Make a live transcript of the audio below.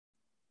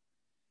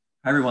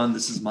Hi, everyone.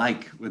 This is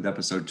Mike with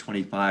episode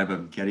 25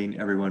 of Getting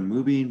Everyone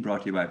Moving,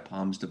 brought to you by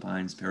Palms to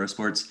Pines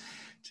Parasports.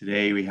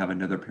 Today, we have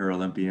another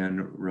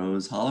Paralympian,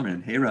 Rose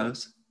Hollermann. Hey,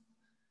 Rose.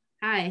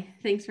 Hi,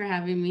 thanks for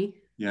having me.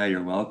 Yeah,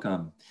 you're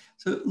welcome.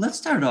 So let's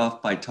start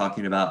off by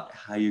talking about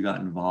how you got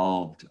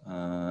involved,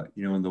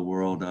 in the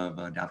world of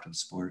adaptive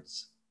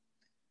sports.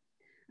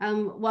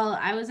 Well,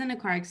 I was in a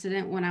car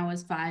accident when I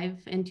was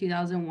 5 in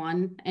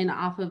 2001, and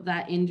off of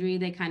that injury,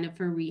 they kind of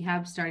for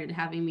rehab started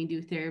having me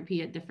do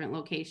therapy at different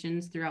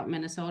locations throughout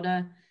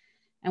Minnesota.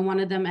 And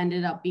one of them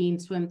ended up being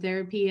swim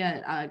therapy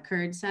at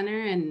Courage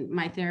Center. And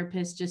my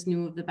therapist just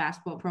knew of the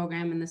basketball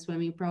program and the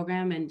swimming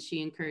program, and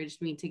she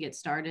encouraged me to get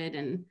started.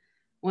 And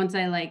once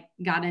I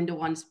got into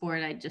one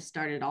sport, I just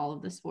started all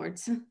of the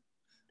sports.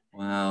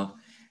 Wow.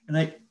 And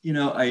I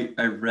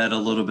read a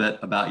little bit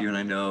about you, and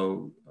I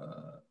know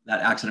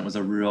that accident was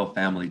a real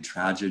family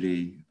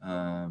tragedy.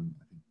 I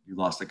think you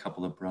lost a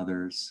couple of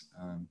brothers,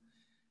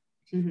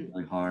 which is Mhm.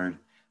 really hard.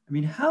 I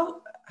mean,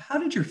 how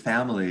did your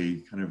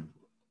family kind of,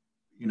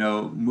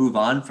 move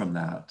on from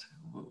that?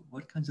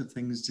 What kinds of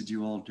things did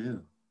you all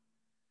do?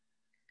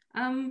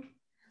 Um,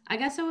 I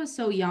guess I was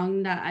so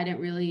young that I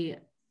didn't really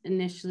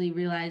initially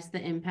realize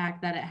the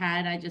impact that it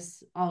had. I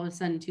just all of a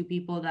sudden two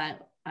people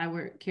that I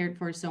were cared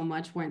for so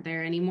much weren't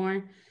there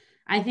anymore.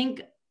 I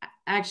think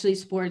actually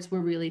sports were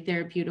really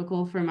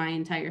therapeutical for my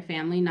entire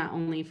family, not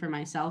only for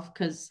myself,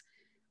 because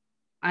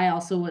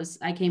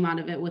I came out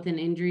of it with an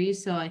injury.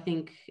 So I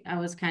think I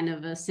was kind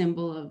of a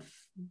symbol of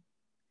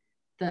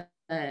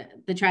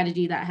the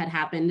tragedy that had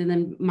happened, and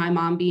then my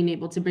mom being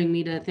able to bring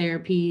me to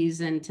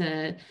therapies and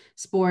to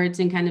sports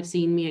and kind of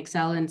seeing me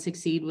excel and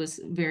succeed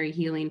was very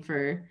healing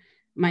for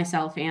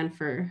myself and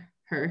for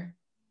her.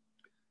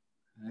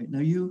 Right now,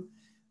 you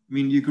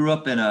grew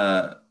up in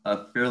a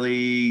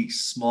fairly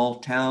small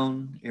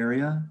town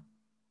area.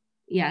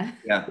 Yeah.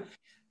 Yeah.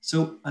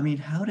 So, I mean,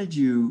 how did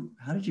you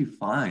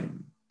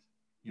find,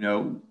 you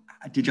know,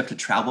 did you have to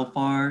travel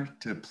far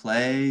to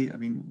play? I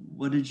mean,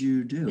 what did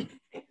you do?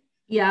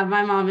 Yeah,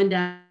 my mom and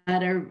dad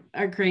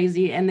are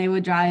crazy, and they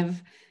would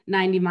drive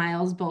 90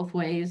 miles both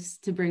ways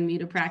to bring me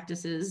to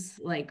practices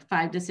like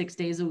 5 to 6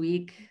 days a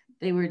week.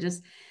 They were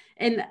just,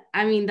 and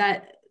I mean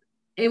that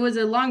it was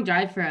a long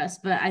drive for us,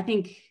 but I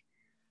think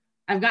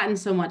I've gotten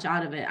so much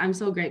out of it. I'm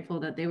so grateful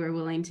that they were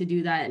willing to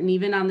do that. And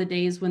even on the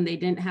days when they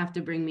didn't have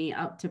to bring me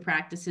up to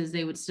practices,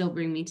 they would still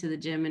bring me to the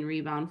gym and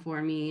rebound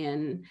for me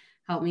and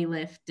help me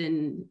lift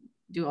and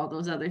do all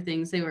those other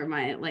things. They were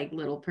my like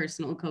little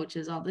personal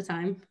coaches all the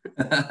time.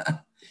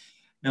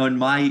 Now, in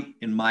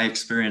my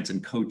experience in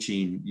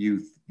coaching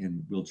youth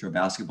in wheelchair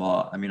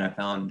basketball, I mean, I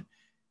found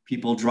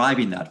people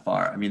driving that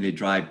far. I mean, they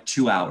drive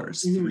 2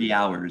 hours, Mhm. 3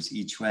 hours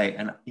each way,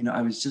 and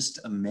I was just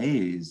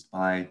amazed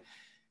by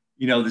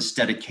this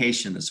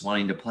dedication, this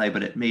wanting to play.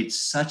 But it made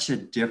such a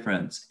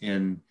difference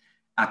in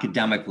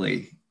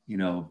academically,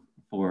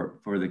 for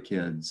the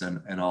kids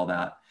and all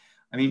that.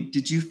 I mean,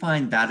 did you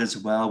find that as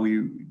well?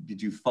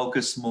 Did you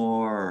focus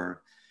more?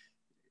 Or,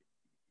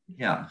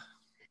 yeah.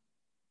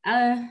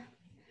 Uh,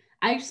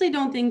 I actually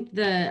don't think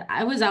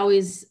I was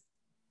always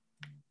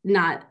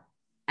not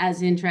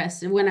as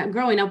interested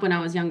growing up when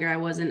I was younger. I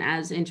wasn't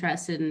as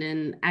interested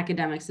in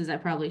academics as I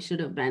probably should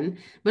have been,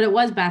 but it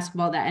was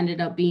basketball that ended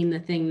up being the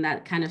thing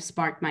that kind of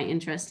sparked my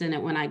interest in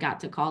it when I got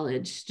to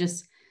college.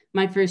 Just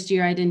my first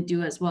year I didn't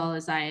do as well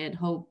as I had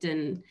hoped,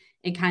 and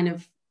it kind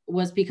of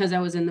was because I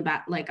was in the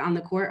back like on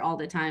the court all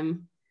the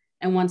time.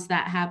 And once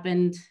that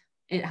happened,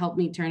 it helped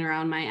me turn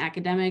around my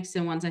academics,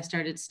 and once I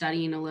started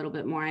studying a little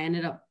bit more, I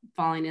ended up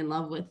falling in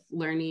love with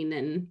learning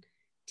and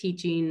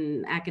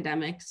teaching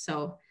academics.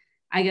 So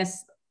I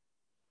guess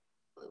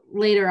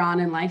later on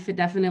in life, it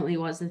definitely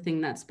was the thing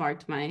that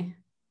sparked my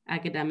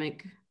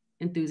academic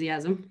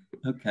enthusiasm.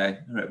 Okay.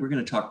 All right. We're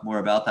going to talk more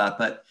about that.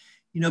 But,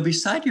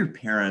 beside your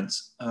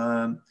parents,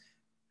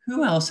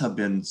 who else have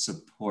been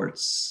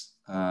supports,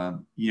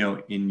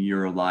 in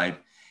your life?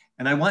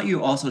 And I want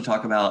you also to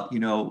talk about,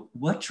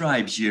 what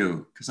drives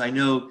you? Because I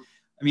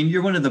mean,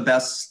 you're one of the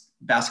best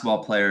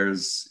basketball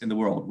players in the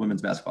world,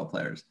 women's basketball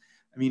players.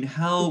 I mean,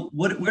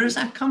 where does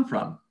that come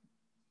from?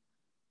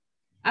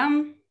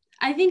 Um,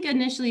 I think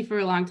initially for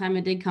a long time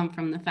it did come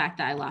from the fact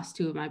that I lost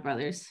two of my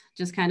brothers.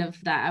 Just kind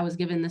of that I was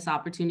given this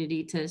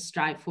opportunity to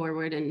strive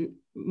forward and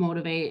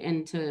motivate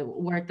and to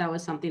work. That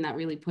was something that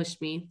really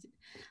pushed me.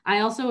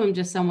 I also am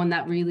just someone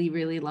that really,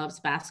 really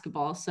loves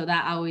basketball. So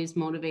that always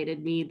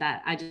motivated me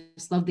that I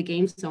just love the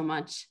game so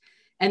much.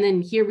 And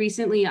then here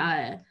recently,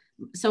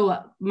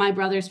 my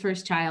brother's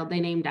first child, they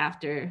named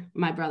after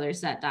my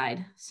brothers that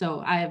died.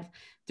 So I have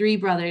three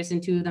brothers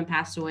and two of them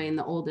passed away, and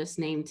the oldest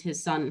named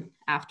his son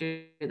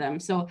after them.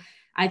 So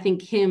I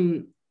think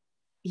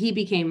he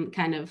became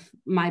kind of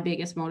my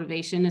biggest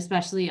motivation,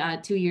 especially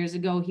 2 years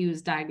ago. He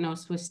was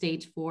diagnosed with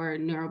stage 4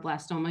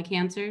 neuroblastoma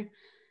cancer,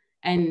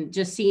 and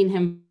just seeing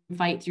him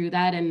fight through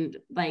that, and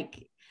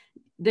like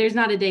there's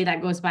not a day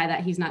that goes by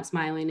that he's not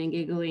smiling and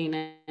giggling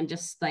and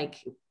just like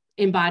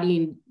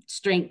embodying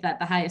strength at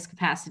the highest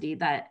capacity,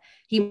 that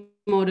he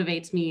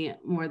motivates me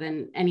more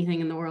than anything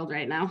in the world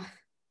right now.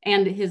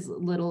 And he has a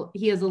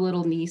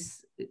little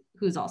niece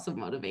who's also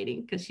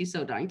motivating because she's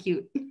so darn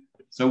cute.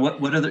 So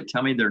what other,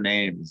 tell me their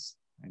names.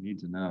 I need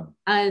to know.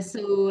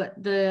 So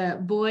the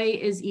boy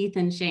is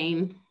Ethan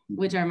Shane,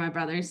 which are my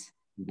brothers.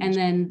 And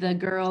then the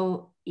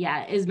girl,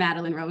 is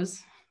Madeline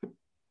Rose.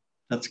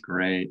 That's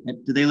great.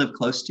 And do they live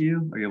close to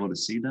you? Are you able to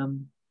see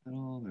them at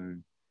all? Or?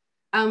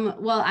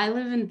 Well, I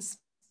live in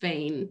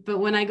Spain, but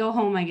when I go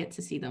home, I get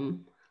to see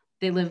them.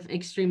 They live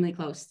extremely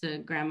close to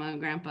grandma and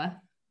grandpa.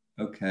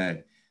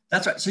 Okay.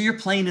 That's right. So you're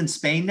playing in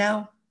Spain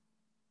now?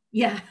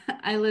 Yeah,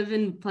 I live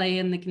and play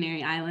in the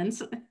Canary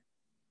Islands.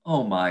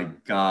 Oh my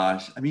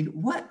gosh. I mean,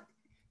 what?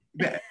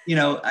 You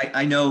know,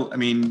 I know, I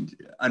mean,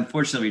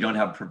 unfortunately, we don't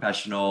have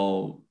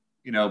professional,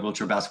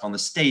 wheelchair basketball in the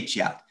States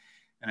yet.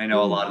 And I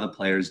know a lot of the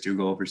players do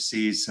go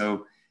overseas.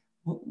 So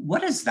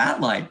what is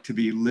that like to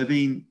be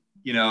living,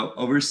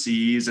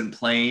 overseas and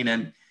playing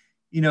and,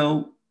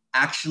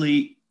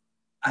 actually,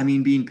 I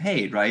mean, being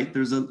paid, right?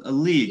 There's a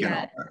league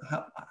and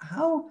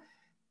all.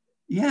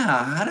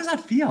 How does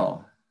that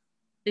feel?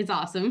 It's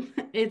awesome.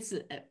 It's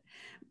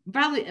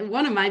probably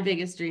one of my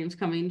biggest dreams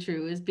coming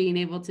true is being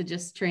able to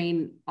just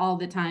train all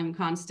the time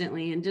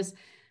constantly. And just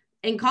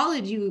in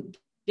college, you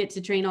get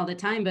to train all the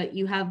time, but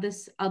you have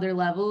this other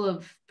level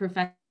of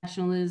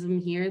professionalism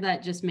here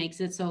that just makes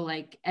it so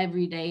like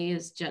every day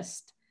is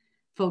just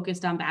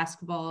focused on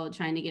basketball,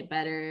 trying to get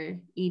better,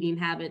 eating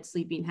habits,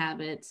 sleeping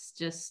habits,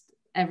 just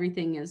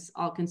everything is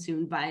all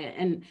consumed by it.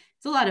 And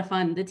it's a lot of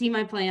fun. The team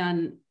I play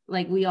on,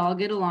 like we all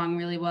get along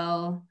really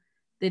well.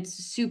 It's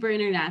super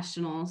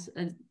international.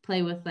 I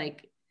play with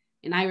like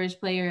an Irish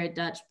player, a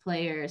Dutch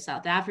player, a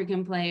South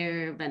African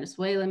player,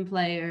 Venezuelan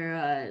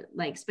player,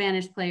 like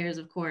Spanish players,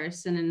 of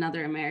course, and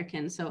another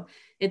American. So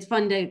it's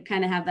fun to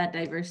kind of have that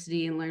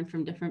diversity and learn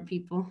from different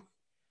people.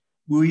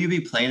 Will you be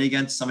playing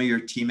against some of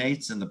your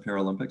teammates in the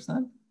Paralympics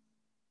then?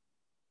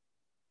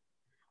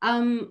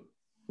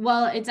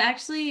 Well, it's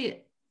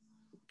actually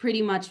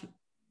pretty much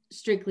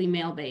strictly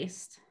male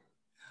based.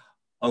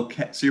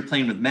 Okay, so you're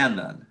playing with men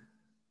then?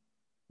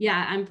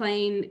 Yeah, I'm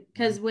playing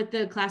because with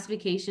the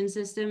classification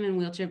system in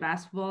wheelchair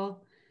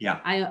basketball,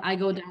 I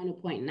go down a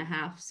point and a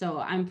half. So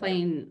I'm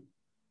playing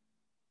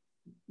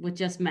with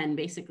just men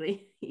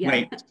basically. Yeah.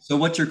 Wait, so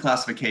what's your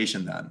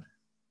classification then?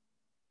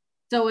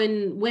 So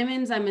in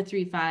women's, I'm a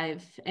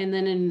 3.5, and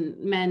then in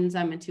men's,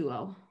 I'm a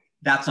 2.0.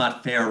 That's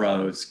not fair,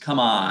 Rose. Come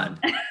on.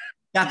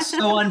 That's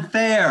so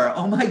unfair.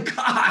 Oh my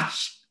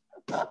gosh.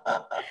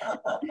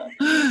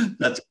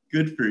 That's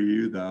good for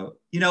you though.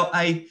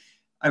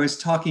 I was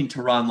talking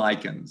to Ron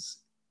Likens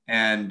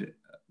and,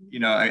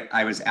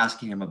 I was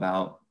asking him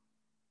about,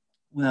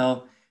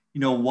 well,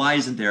 why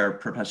isn't there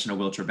professional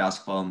wheelchair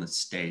basketball in the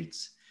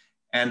States?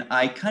 And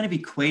I kind of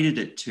equated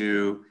it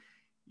to,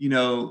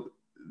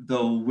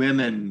 the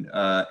women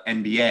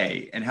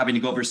NBA and having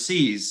to go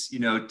overseas,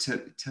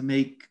 to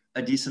make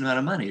a decent amount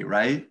of money,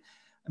 right?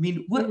 I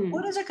mean,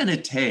 what is it going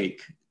to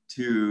take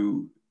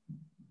do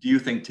you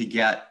think, to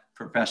get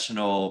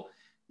professional,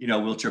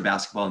 wheelchair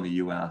basketball in the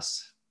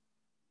U.S.?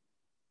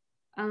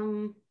 I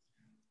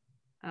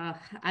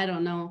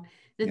don't know.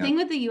 The thing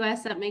with the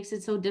US that makes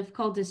it so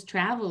difficult is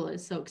travel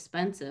is so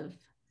expensive.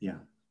 Yeah.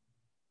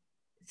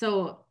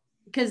 So,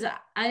 because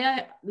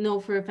I know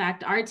for a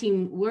fact our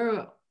team,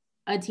 we're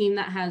a team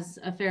that has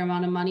a fair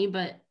amount of money,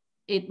 but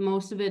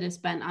most of it is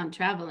spent on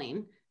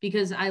traveling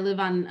because I live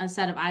on a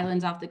set of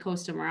islands off the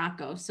coast of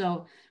Morocco.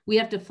 So we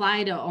have to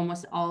fly to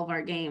almost all of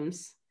our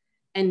games.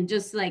 And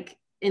just like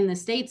in the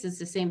States, it's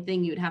the same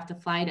thing. You'd have to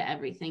fly to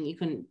everything. You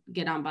couldn't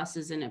get on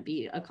buses and it'd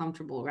be a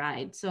comfortable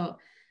ride. So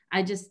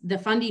the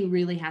funding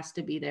really has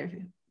to be there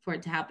for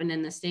it to happen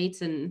in the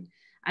States. And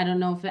I don't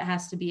know if it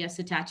has to be us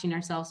attaching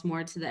ourselves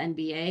more to the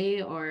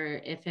NBA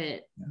or if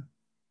it,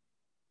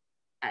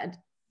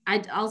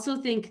 I also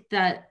think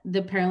that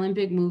the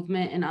Paralympic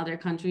movement in other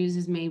countries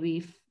is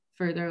maybe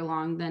further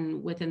along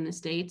than within the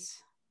States.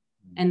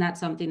 And that's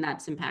something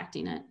that's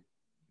impacting it.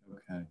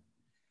 Okay.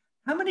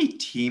 How many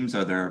teams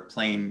are there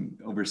playing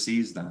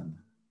overseas then?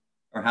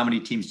 Or how many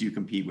teams do you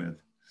compete with?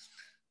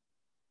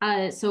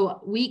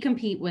 So we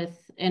compete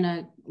in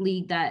a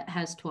league that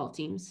has 12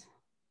 teams.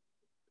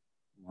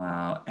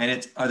 Wow.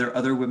 And are there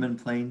other women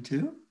playing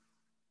too?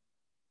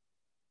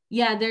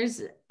 Yeah,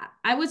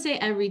 I would say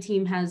every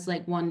team has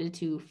like 1 to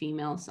 2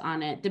 females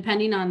on it,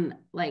 depending on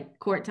like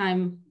court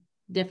time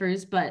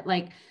differs, but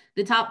like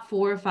the top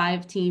 4 or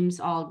 5 teams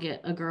all get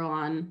a girl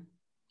on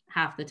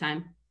half the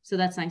time. So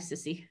that's nice to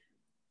see.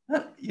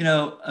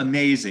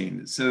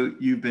 Amazing. So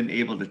you've been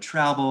able to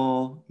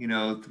travel,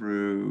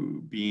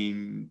 through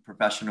being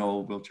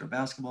professional wheelchair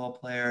basketball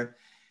player.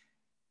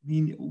 I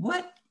mean,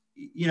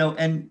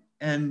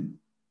 and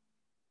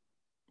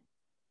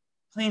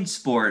playing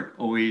sport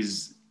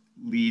always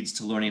leads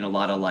to learning a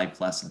lot of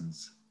life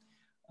lessons.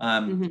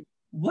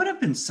 What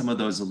have been some of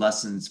those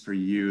lessons for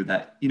you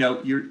that,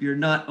 you're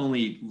not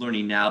only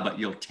learning now, but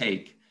you'll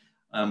take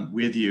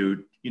with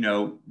you,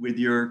 with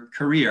your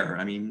career?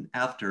 I mean,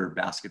 after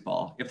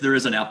basketball, if there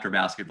is an after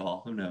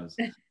basketball, who knows?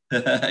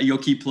 You'll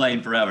keep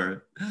playing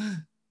forever.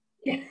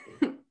 Yeah,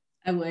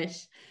 I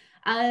wish.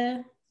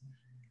 I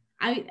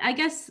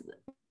guess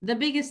the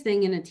biggest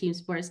thing in a team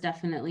sport is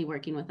definitely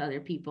working with other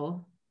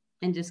people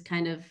and just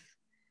kind of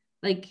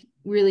like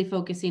really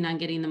focusing on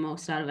getting the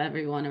most out of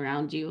everyone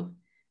around you.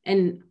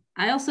 And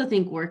I also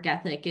think work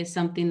ethic is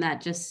something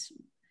that just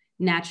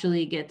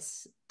naturally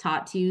gets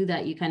taught to you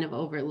that you kind of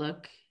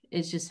overlook.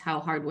 It's just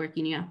how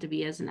hardworking you have to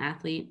be as an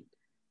athlete.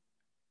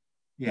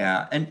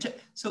 Yeah.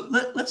 So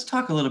let's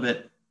talk a little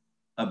bit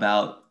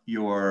about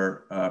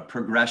your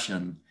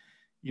progression,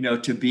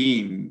 to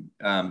being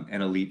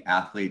an elite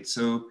athlete.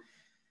 So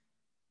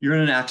you're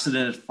in an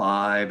accident at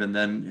 5, and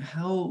then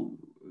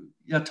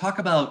talk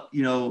about,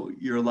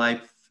 your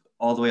life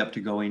all the way up to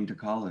going to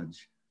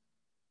college.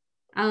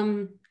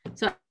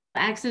 So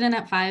accident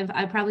at 5,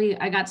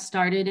 I got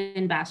started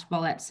in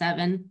basketball at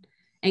 7,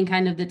 and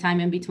kind of the time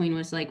in between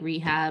was like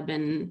rehab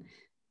and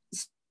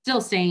still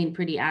staying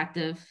pretty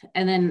active.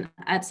 And then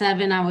at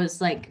 7, I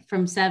was like,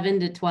 from 7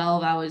 to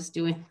 12, I was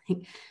doing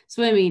like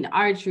swimming,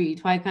 archery,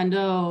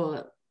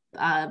 taekwondo,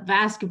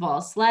 basketball,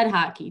 sled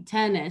hockey,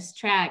 tennis,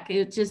 track.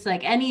 It's just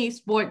like any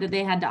sport that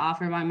they had to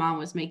offer, my mom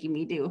was making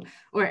me do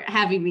or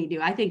having me do.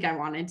 I think I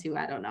wanted to,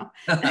 I don't know.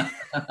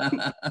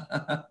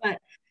 But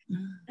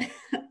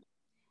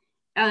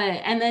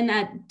and then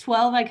at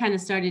 12, I kind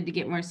of started to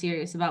get more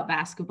serious about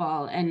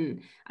basketball,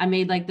 and I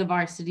made like the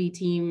varsity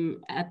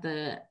team at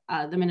the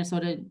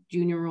Minnesota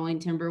Junior Rolling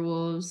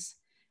Timberwolves,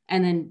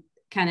 and then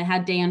kind of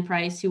had Dan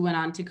Price, who went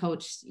on to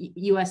coach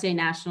USA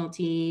national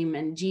team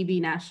and GB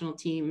national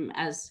team,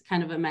 as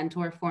kind of a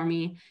mentor for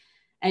me.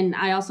 And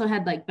I also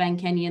had like Ben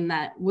Kenyon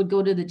that would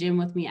go to the gym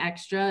with me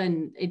extra,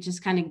 and it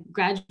just kind of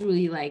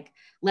gradually like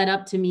led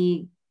up to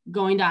me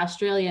going to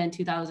Australia in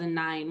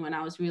 2009 when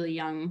I was really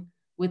young,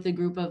 with a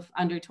group of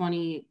under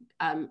 20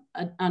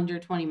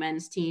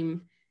 men's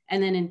team.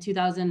 And then in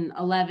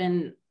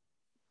 2011,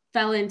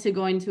 fell into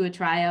going to a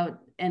tryout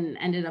and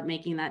ended up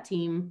making that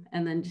team,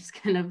 and then just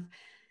kind of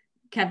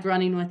kept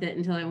running with it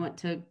until I went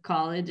to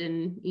college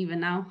and even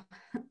now.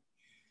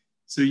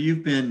 So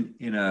you've been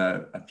in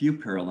a few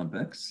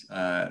Paralympics.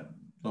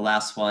 The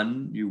last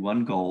one, you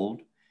won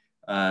gold.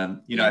 I've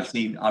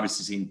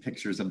obviously seen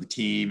pictures of the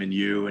team and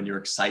you and your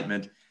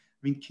excitement. I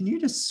mean, can you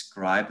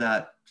describe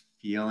that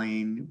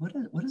feeling?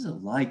 What is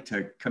it like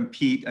to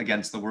compete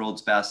against the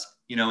world's best,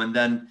 and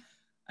then,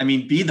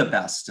 be the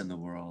best in the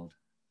world?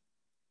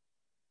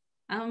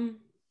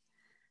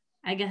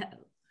 I guess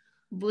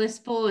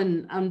blissful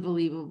and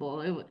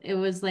unbelievable. It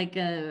was like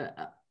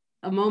a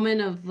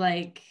moment of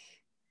like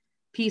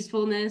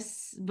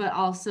peacefulness, but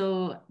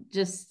also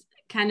just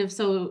kind of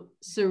so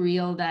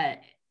surreal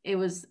that it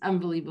was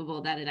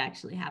unbelievable that it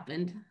actually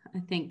happened. I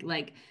think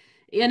like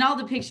in all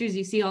the pictures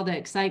you see all the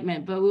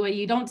excitement, but what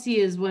you don't see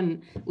is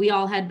when we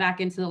all head back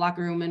into the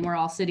locker room and we're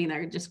all sitting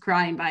there just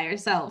crying by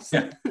ourselves.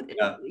 Yeah.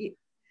 Yeah.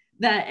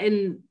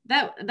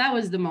 that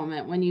was the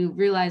moment when you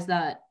realize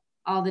that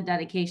all the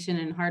dedication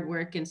and hard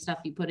work and stuff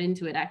you put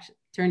into it actually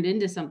turned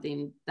into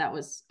something that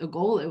was a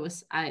goal. It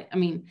was, I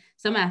mean,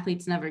 some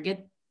athletes never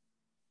get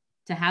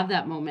to have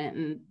that moment,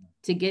 and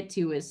to get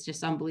to is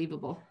just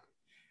unbelievable.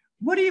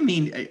 What do you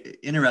mean?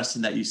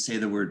 Interesting that you say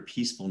the word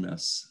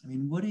peacefulness. I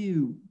mean, what do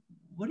you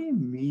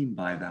mean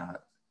by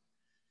that?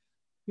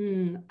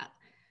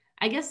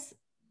 I guess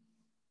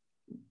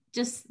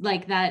just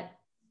like that,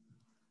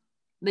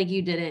 like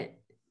you did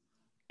it.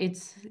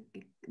 It's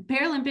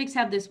Paralympics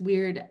have this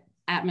weird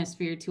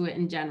atmosphere to it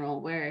in general,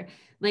 where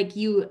like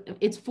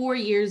it's 4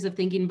 years of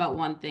thinking about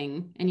one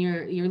thing, and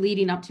you're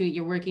leading up to it,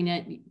 you're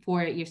working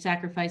for it, you're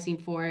sacrificing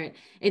for it.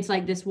 It's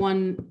like this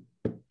one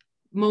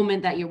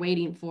moment that you're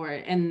waiting for.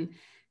 And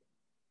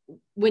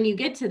when you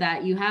get to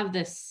that, you have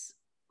this,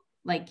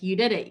 like, you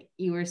did it,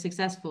 you were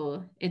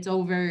successful, it's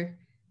over,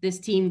 this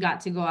team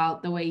got to go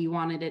out the way you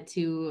wanted it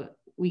to,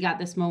 we got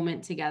this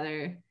moment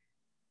together.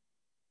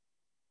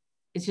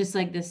 It's just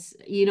like this,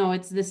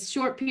 it's this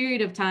short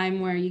period of time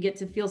where you get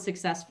to feel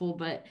successful,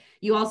 but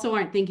you also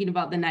aren't thinking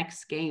about the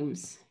next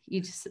games.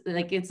 You just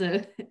like, it's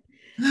a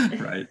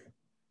right.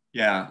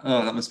 Yeah.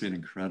 Oh, that must be an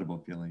incredible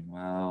feeling.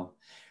 Wow.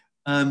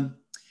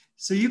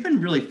 So you've been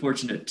really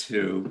fortunate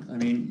too. I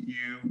mean,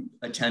 you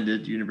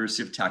attended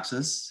University of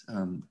Texas,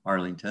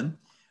 Arlington,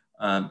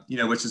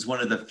 which is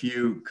one of the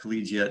few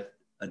collegiate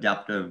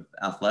adaptive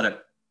athletic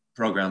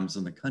programs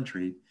in the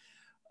country.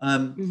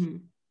 mm-hmm.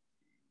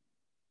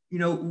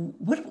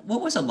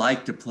 What was it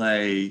like to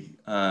play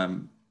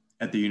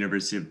at the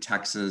University of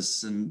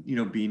Texas, and,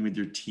 being with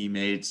your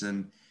teammates,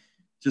 and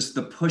just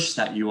the push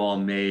that you all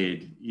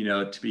made,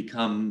 to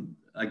become,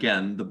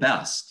 again, the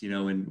best,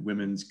 in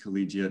women's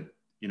collegiate,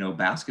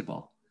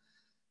 basketball?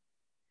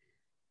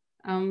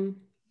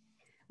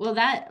 Well,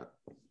 that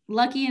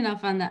lucky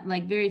enough on that,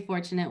 like very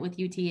fortunate with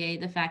UTA,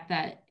 the fact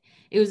that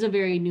it was a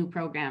very new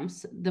program.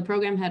 So the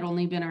program had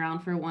only been around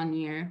for 1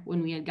 year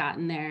when we had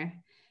gotten there.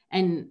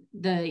 And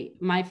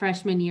my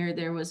freshman year,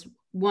 there was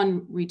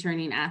one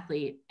returning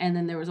athlete, and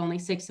then there was only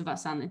 6 of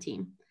us on the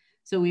team.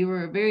 So we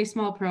were a very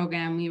small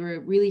program. We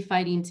were really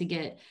fighting to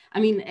get,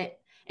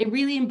 it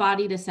really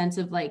embodied a sense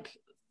of like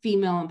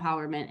female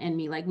empowerment in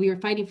me. Like we were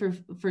fighting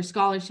for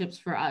scholarships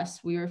for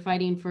us. We were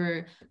fighting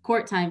for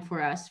court time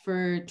for us,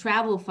 for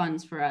travel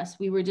funds for us.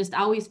 We were just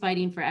always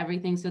fighting for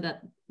everything so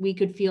that we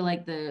could feel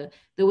like the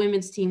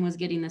women's team was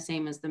getting the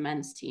same as the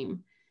men's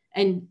team.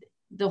 And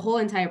the whole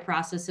entire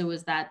process, it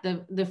was that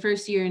the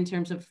first year in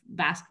terms of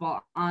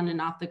basketball on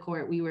and off the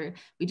court, we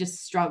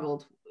just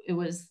struggled. It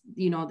was,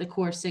 the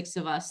core six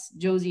of us,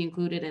 Josie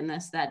included in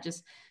this, that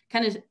just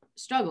kind of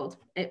struggled.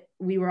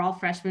 We were all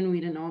freshmen. We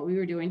didn't know what we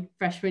were doing.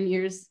 Freshman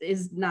years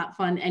is not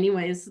fun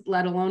anyways,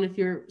 let alone if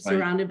you're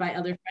surrounded by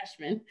other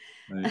freshmen.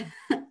 Right.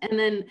 And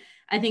then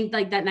I think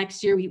like that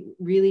next year, we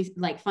really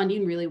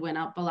funding really went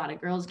up. A lot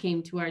of girls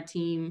came to our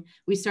team.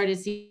 We started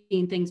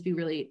seeing things be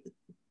really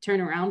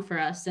turn around for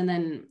us. And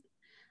then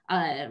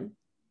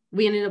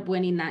we ended up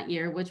winning that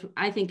year, which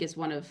I think is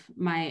one of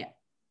my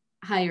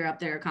higher up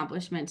there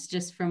accomplishments,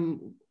 just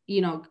from,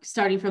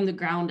 starting from the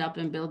ground up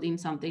and building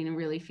something and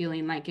really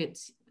feeling like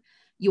it's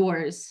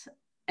yours.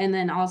 And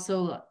then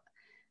also,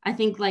 I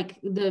think like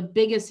the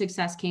biggest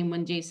success came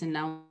when Jason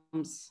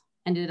Nelms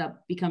ended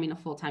up becoming a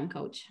full-time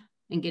coach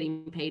and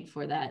getting paid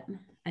for that.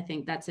 I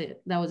think that's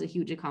it. That was a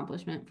huge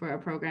accomplishment for our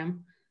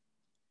program.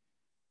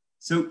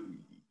 So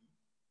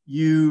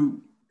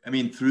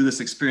through this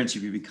experience,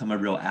 you've become a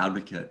real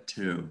advocate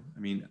too.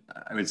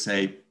 I would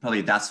say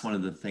probably that's one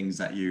of the things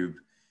that you've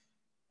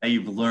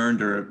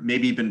learned or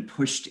maybe been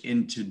pushed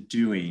into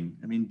doing.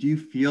 Do you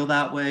feel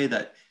that way,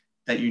 that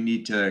you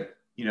need to,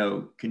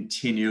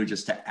 continue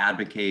just to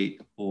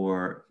advocate,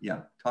 or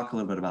talk a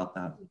little bit about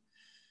that?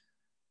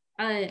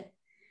 I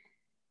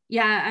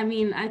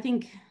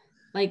think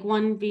like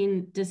one,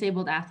 being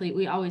disabled athlete,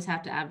 we always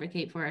have to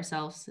advocate for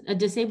ourselves. A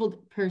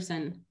disabled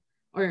person,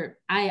 or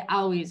I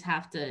always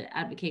have to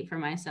advocate for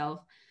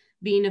myself.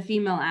 Being a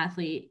female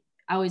athlete,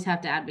 I always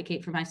have to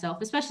advocate for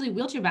myself. Especially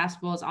wheelchair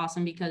basketball is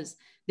awesome because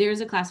there's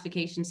a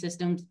classification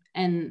system,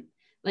 and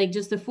like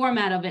just the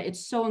format of it,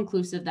 it's so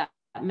inclusive that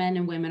men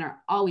and women are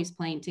always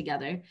playing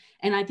together.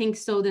 And I think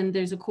so then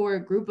there's a core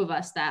group of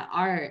us that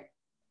are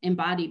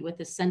embodied with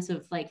a sense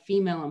of like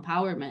female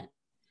empowerment.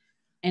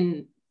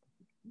 And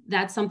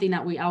that's something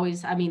that we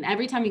always,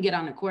 every time you get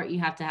on a court, you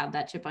have to have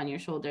that chip on your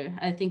shoulder.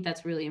 I think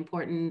that's really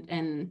important.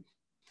 And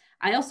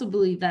I also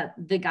believe that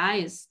the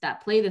guys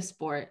that play the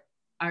sport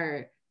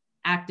are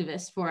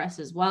activists for us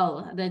as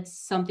well. That's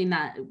something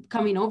that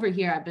coming over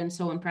here, I've been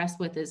so impressed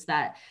with, is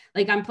that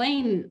like I'm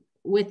playing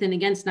with and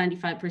against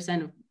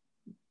 95% of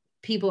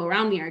people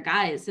around me are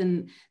guys,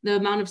 and the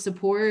amount of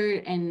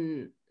support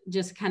and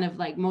just kind of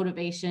like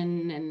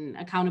motivation and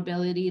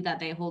accountability that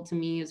they hold to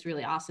me is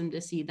really awesome to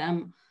see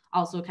them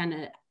also kind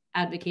of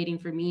advocating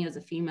for me as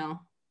a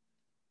female.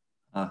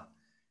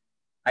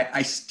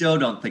 I still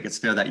don't think it's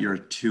fair that you're a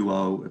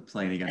 2-0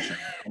 playing against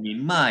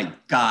them. My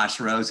gosh,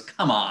 Rose,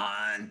 come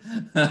on.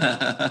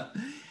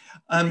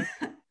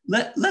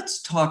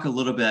 Let's talk a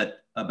little bit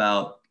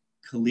about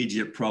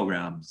collegiate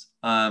programs,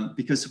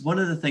 because one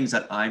of the things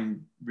that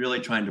I'm really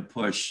trying to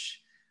push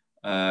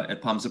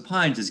at Palms of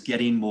Pines is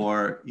getting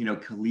more,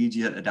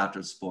 collegiate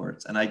adaptive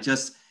sports. And I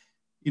just,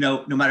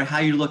 no matter how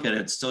you look at it,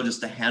 it's still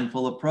just a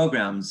handful of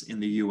programs in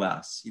the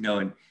US.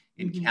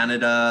 In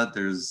Canada,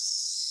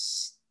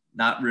 there's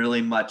not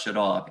really much at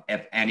all,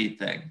 if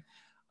anything.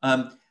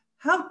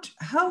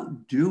 How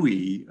do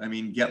we,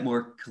 get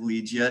more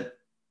collegiate,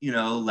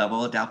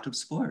 level adaptive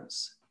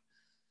sports?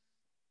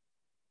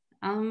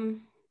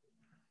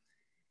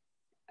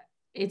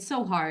 It's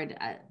so hard.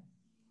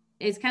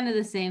 It's kind of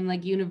the same,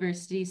 like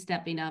universities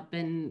stepping up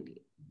and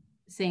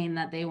saying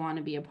that they want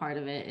to be a part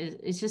of it.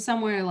 It's just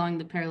somewhere along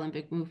the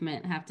Paralympic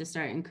movement have to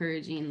start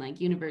encouraging like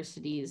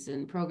universities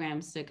and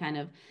programs to kind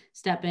of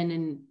step in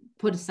and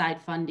put aside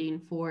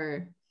funding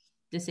for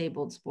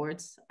disabled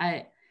sports.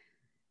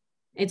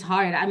 It's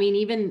hard.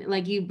 Even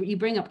like you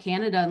bring up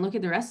Canada and look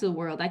at the rest of the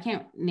world. I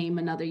can't name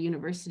another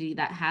university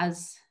that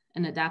has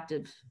an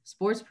adaptive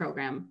sports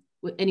program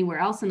anywhere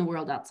else in the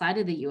world outside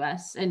of the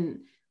US. And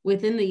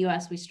within the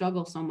US, we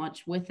struggle so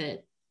much with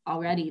it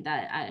already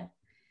that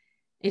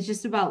it's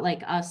just about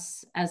like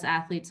us as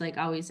athletes, like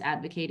always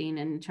advocating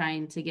and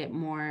trying to get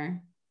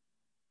more.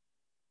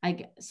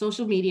 Like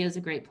social media is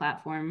a great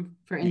platform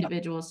for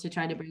individuals to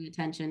try to bring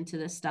attention to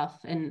this stuff.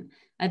 And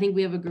I think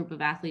we have a group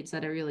of athletes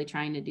that are really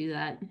trying to do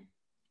that.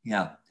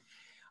 Yeah.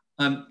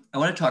 I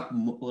want to talk a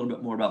little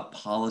bit more about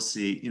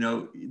policy.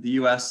 The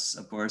US,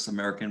 of course,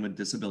 American with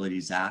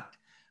Disabilities Act.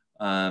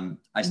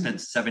 I spent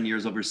 7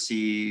 years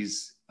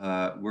overseas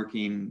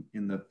working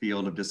in the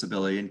field of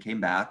disability and came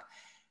back.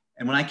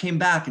 And when I came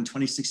back in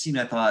 2016,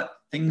 I thought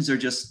things are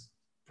just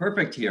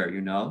perfect here,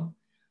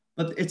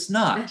 but it's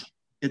not.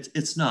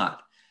 It's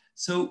not.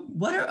 So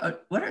what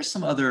are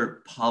some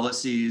other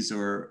policies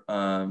or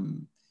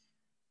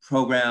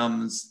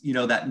programs,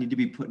 that need to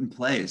be put in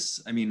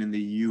place? In the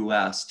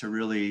US to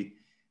really,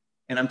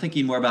 and I'm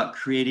thinking more about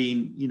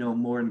creating,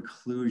 more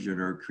inclusion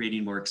or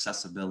creating more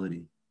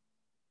accessibility.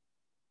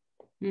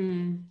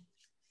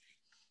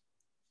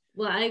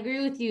 Well, I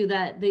agree with you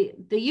that the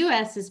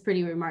US is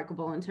pretty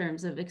remarkable in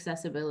terms of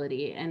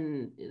accessibility,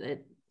 and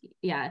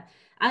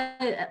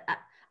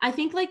I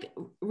think like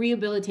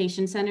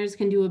rehabilitation centers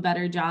can do a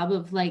better job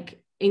of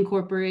like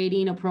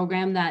incorporating a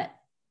program that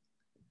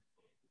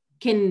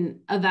can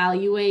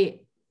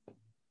evaluate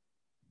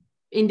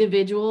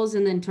individuals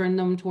and then turn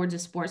them towards a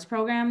sports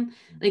program.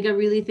 Like I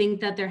really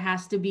think that there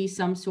has to be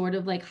some sort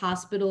of like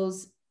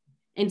hospitals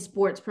and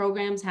sports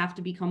programs have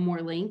to become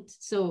more linked.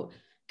 So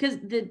because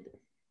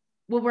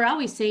what we're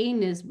always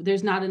saying is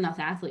there's not enough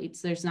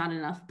athletes, there's not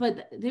enough,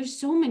 but there's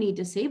so many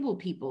disabled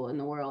people in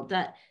the world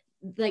that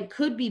like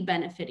could be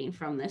benefiting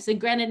from this.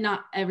 And granted,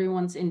 not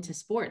everyone's into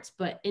sports,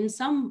 but in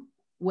some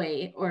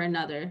way or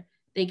another,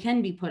 they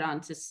can be put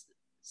onto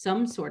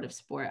some sort of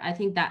sport. I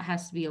think that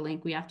has to be a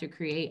link we have to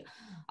create.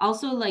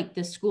 Also, like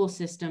the school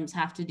systems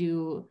have to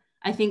do,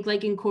 I think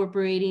like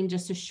incorporating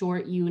just a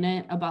short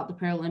unit about the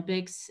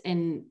Paralympics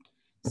and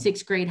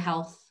sixth grade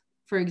health,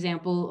 for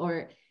example,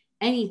 or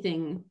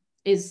anything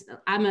is,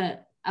 I'm a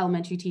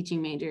elementary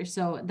teaching major.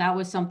 So that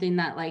was something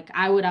that like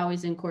I would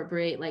always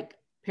incorporate like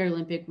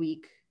Paralympic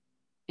week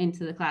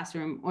into the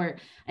classroom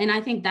and I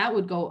think that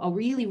would go a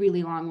really,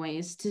 really long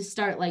ways to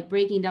start like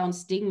breaking down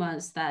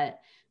stigmas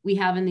that we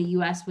have in the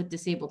US with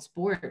disabled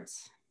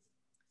sports.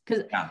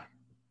 Cause Yeah,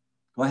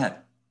 go ahead.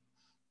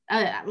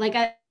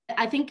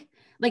 I think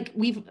like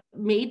we've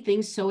made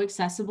things so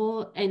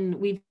accessible and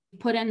we've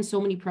put in so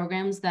many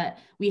programs that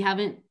we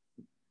haven't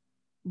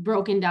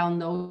broken down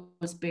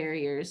those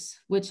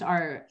barriers, which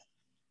are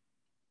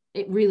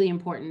really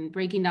important,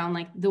 breaking down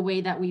like the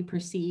way that we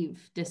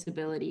perceive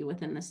disability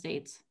within the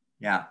States.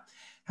 Yeah.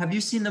 Have you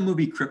seen the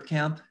movie Crip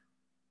Camp?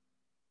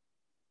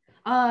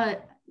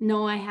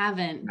 No, I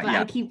haven't, but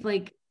Yeah. I keep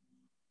like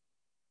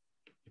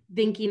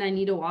thinking I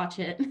need to watch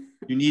it.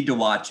 You need to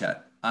watch it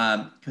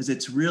because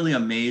it's really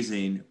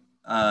amazing.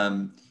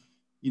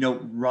 You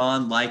know,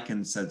 Ron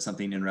Lycan said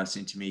something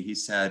interesting to me. He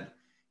said,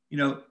 you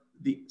know,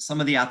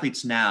 some of the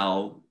athletes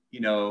now,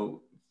 you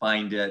know,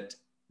 find it,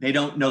 they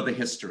don't know the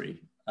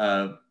history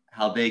of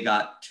how they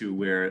got to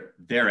where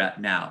they're at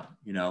now,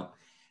 you know.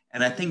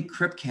 And I think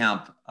Crip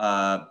Camp,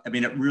 I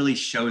mean, it really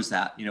shows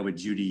that, you know, with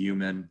Judy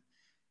Human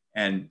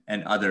and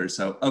others.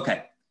 So,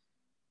 okay,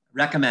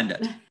 recommend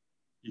it.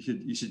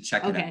 You should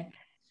check it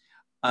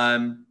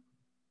out.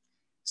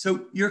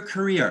 So your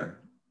career,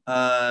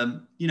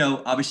 you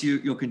know, obviously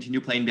you'll continue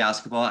playing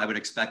basketball. I would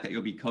expect that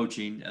you'll be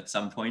coaching at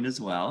some point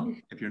as well,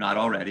 if you're not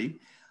already.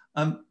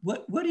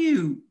 What are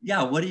you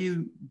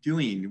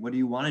doing? What do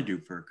you want to do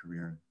for a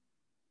career?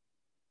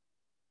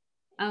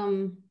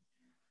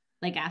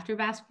 Like after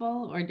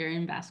basketball or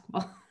during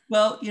basketball?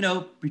 Well, you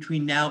know,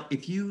 between now,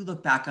 if you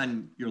look back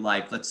on your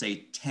life, let's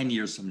say 10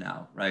 years from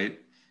now, right?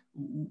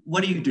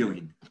 What are you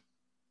doing?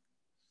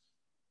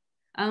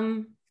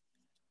 I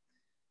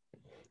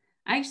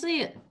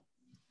actually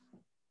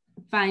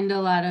find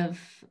a lot of,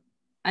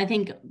 I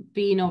think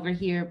being over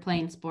here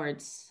playing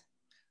sports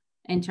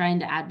and trying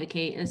to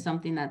advocate is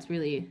something that's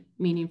really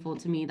meaningful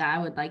to me that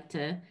I would like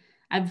to,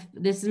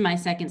 this is my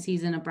second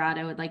season abroad.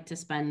 I would like to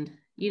spend,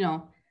 you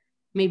know,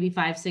 maybe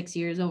 5-6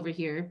 years over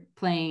here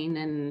playing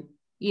and,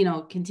 you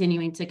know,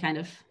 continuing to kind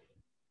of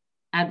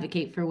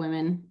advocate for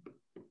women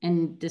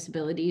and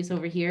disabilities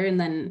over here. And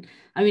then,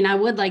 I mean, I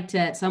would like to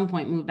at some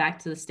point move back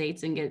to the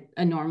States and get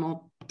a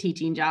normal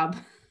teaching job.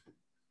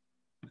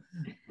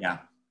 Yeah,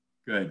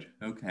 good.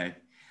 Okay.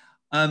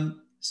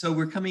 So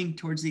we're coming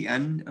towards the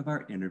end of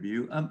our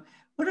interview.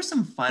 What are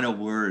some final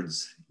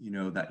words, you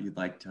know, that you'd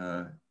like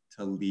to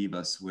leave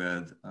us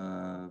with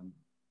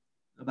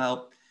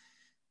about,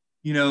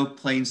 you know,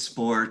 playing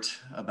sport,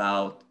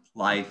 about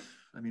life?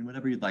 I mean,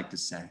 whatever you'd like to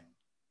say.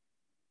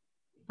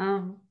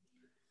 I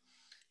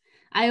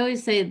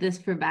always say this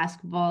for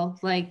basketball.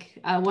 Like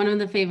one of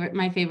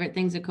my favorite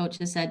things a coach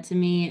has said to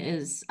me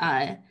is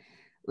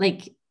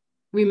like,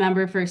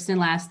 remember first and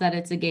last that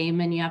it's a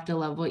game and you have to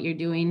love what you're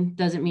doing.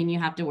 Doesn't mean you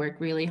have to work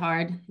really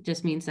hard. It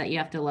just means that you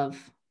have to love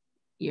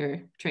your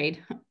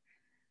trade.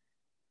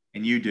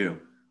 And you do.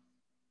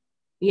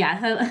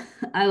 Yeah,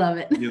 I love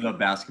it. You love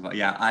basketball.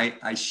 Yeah,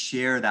 I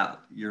share that,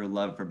 your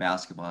love for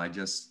basketball. I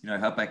just, you know, I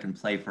hope I can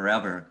play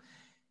forever.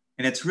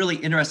 And it's really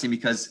interesting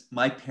because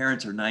my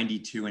parents are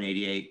 92 and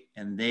 88,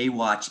 and they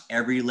watch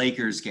every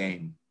Lakers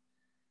game.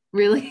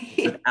 Really?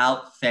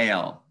 Without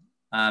fail.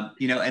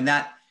 You know, and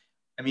that,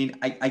 I mean,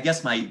 I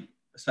guess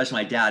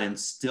especially my dad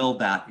instilled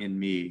that in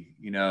me.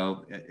 You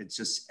know, it's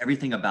just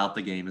everything about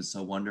the game is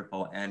so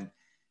wonderful. And,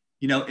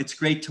 you know, it's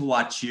great to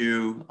watch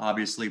you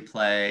obviously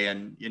play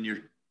and your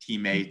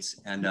teammates.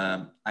 And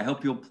I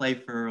hope you'll play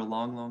for a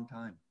long, long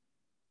time.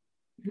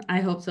 I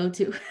hope so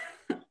too.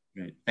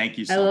 Great. Thank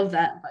you so much. I love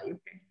that about your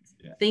parents.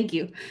 Yeah. Thank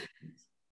you.